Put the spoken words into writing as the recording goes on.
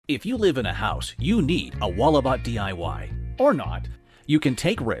If you live in a house, you need a Walabot DIY. Or not. You can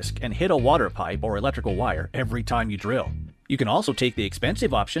take risk and hit a water pipe or electrical wire every time you drill. You can also take the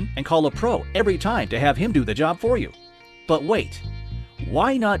expensive option and call a pro every time to have him do the job for you. But wait,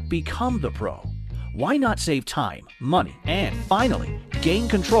 why not become the pro? Why not save time, money, and finally, gain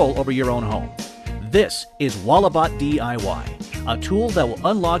control over your own home? This is Walabot DIY, a tool that will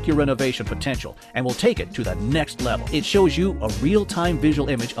unlock your renovation potential and will take it to the next level. It shows you a real-time visual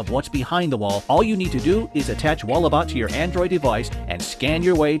image of what's behind the wall. All you need to do is attach Walabot to your Android device and scan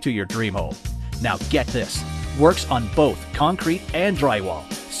your way to your dream home. Now get this, works on both concrete and drywall,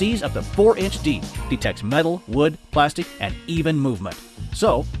 sees up to 4 inch deep, detects metal, wood, plastic, and even movement.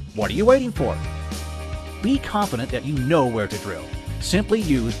 So, what are you waiting for? Be confident that you know where to drill. Simply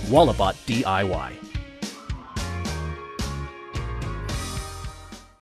use Walabot DIY.